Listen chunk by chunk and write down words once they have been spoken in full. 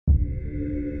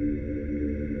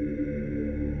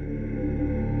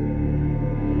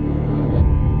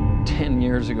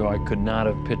ago, I could not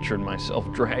have pictured myself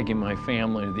dragging my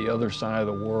family to the other side of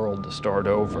the world to start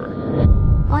over.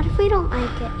 What if we don't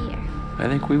like it here? I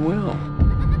think we will.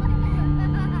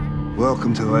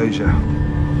 Welcome to Asia.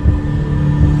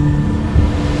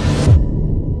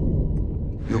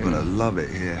 You're gonna love it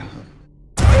here.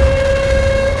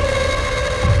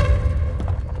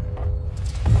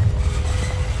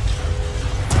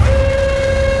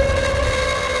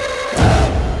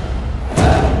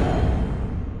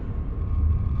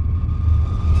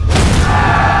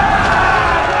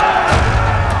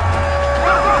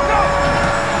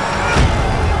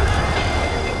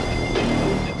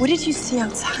 What did you see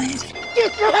outside?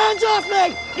 Get your hands off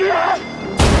me!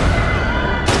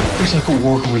 There's like a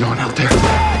war going on out there.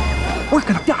 We're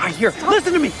gonna die here.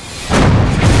 Listen to me!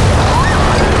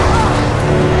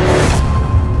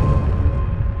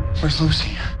 Where's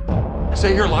Lucy?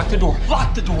 Stay here, lock the door.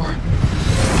 Lock the door!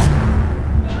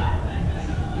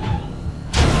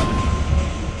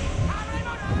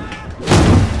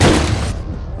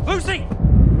 Lucy!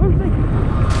 Lucy!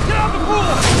 Get out of the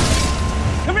pool!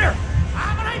 Come here!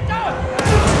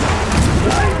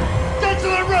 Get to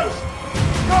the roof!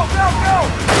 Go, go, go!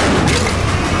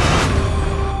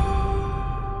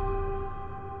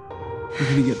 We're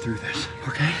gonna get through this,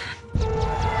 okay?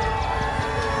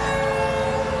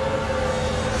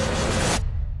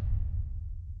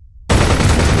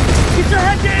 Get your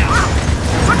head down!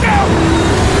 Look out!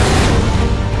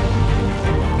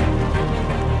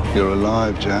 You're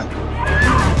alive, Jack.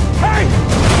 Hey!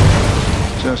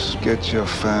 Just get your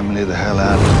family the hell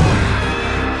out of here.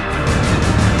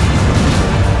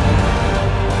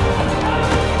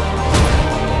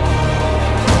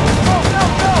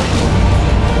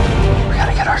 We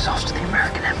gotta get ourselves to the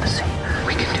American Embassy.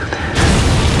 We can do that.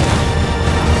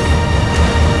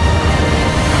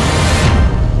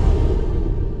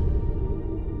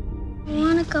 I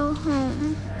want to go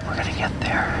home. We're gonna get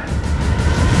there.